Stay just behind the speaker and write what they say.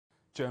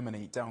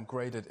Germany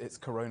downgraded its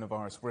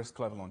coronavirus risk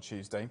level on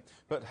Tuesday,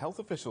 but health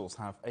officials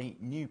have a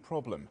new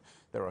problem.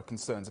 There are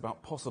concerns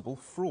about possible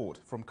fraud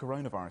from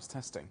coronavirus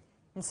testing.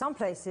 In some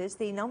places,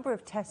 the number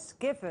of tests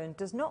given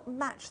does not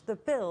match the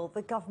bill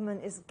the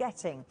government is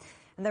getting.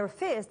 And there are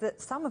fears that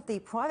some of the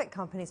private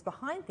companies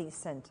behind these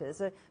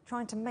centres are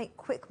trying to make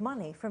quick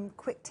money from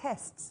quick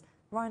tests.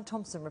 Ryan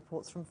Thompson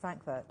reports from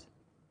Frankfurt.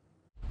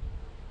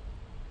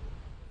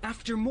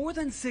 After more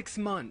than 6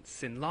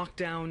 months in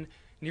lockdown,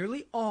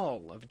 nearly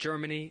all of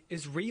Germany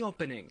is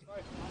reopening.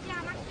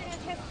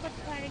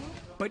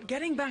 But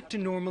getting back to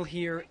normal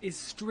here is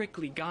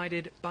strictly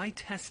guided by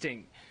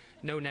testing.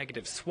 No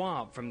negative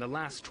swab from the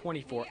last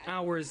 24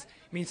 hours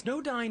means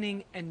no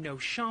dining and no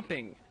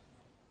shopping.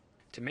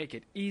 To make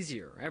it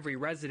easier, every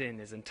resident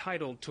is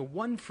entitled to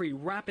one free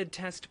rapid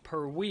test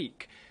per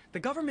week. The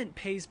government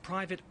pays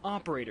private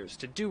operators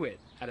to do it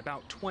at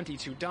about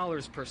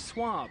 $22 per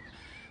swab.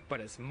 But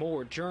as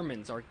more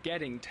Germans are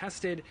getting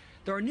tested,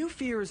 there are new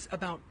fears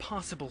about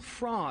possible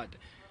fraud.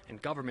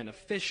 And government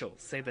officials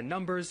say the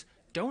numbers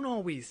don't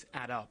always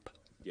add up.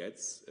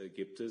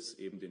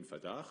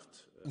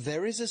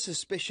 There is a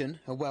suspicion,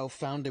 a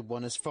well-founded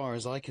one as far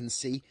as I can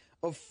see,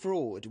 of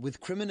fraud with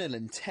criminal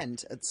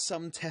intent at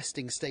some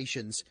testing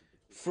stations.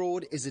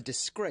 Fraud is a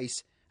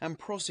disgrace and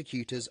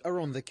prosecutors are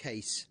on the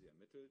case.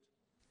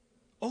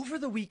 Over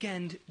the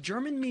weekend,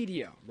 German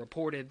media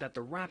reported that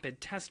the rapid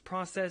test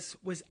process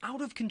was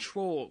out of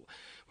control,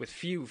 with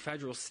few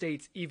federal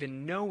states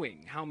even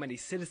knowing how many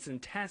citizen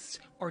tests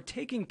are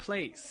taking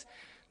place.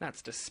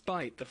 That's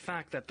despite the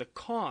fact that the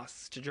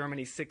costs to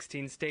Germany's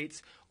 16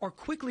 states are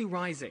quickly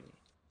rising.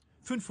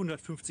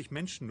 550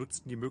 Menschen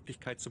nutzten die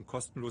Möglichkeit zum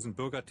kostenlosen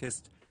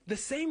Bürgertest. The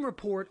same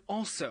report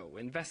also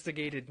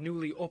investigated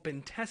newly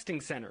opened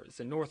testing centers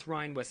in North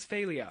Rhine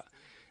Westphalia.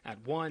 At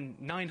one,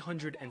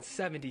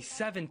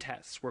 977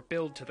 tests were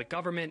billed to the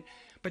government,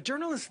 but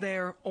journalists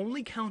there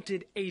only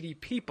counted 80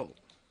 people.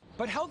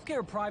 But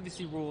healthcare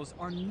privacy rules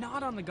are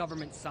not on the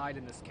government's side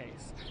in this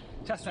case.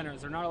 Test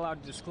centers are not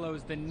allowed to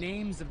disclose the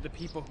names of the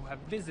people who have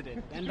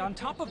visited, and on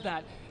top of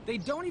that, they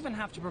don't even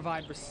have to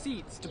provide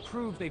receipts to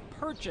prove they've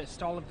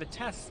purchased all of the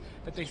tests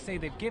that they say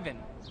they've given.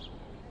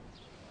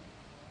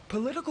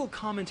 Political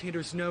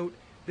commentators note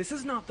this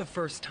is not the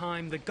first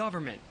time the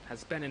government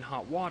has been in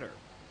hot water.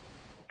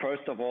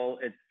 First of all,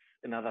 it's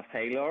another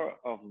failure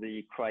of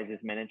the crisis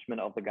management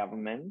of the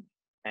government.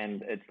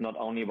 And it's not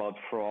only about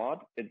fraud,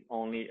 it's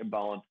only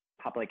about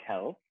public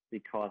health,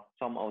 because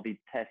some of the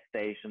test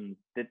stations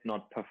did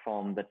not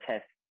perform the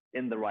test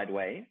in the right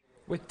way.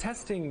 With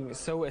testing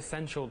so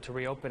essential to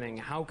reopening,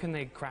 how can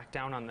they crack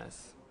down on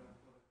this?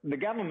 The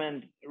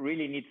government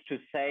really needs to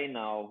say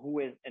now who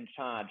is in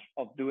charge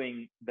of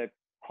doing the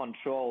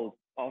controls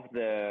of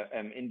the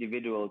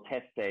individual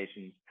test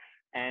stations.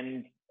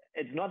 And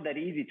it's not that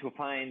easy to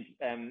find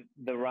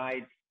the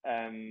right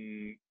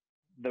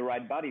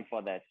body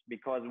for that,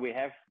 because we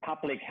have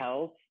public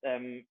health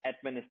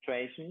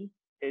administrations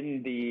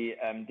in the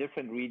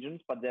different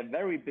regions, but they're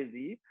very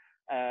busy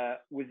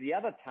with the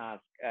other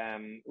tasks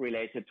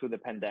related to the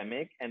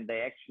pandemic, and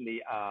they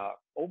actually are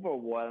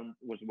overwhelmed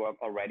with work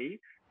already.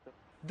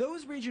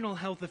 Those regional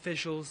health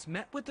officials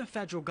met with the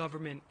federal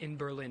government in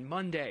Berlin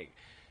Monday,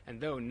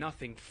 and though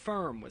nothing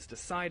firm was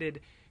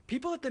decided,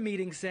 people at the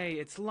meeting say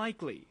it's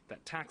likely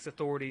that tax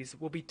authorities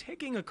will be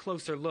taking a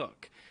closer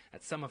look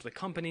at some of the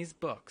company's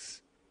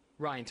books.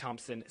 Ryan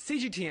Thompson,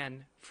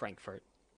 CGTN, Frankfurt.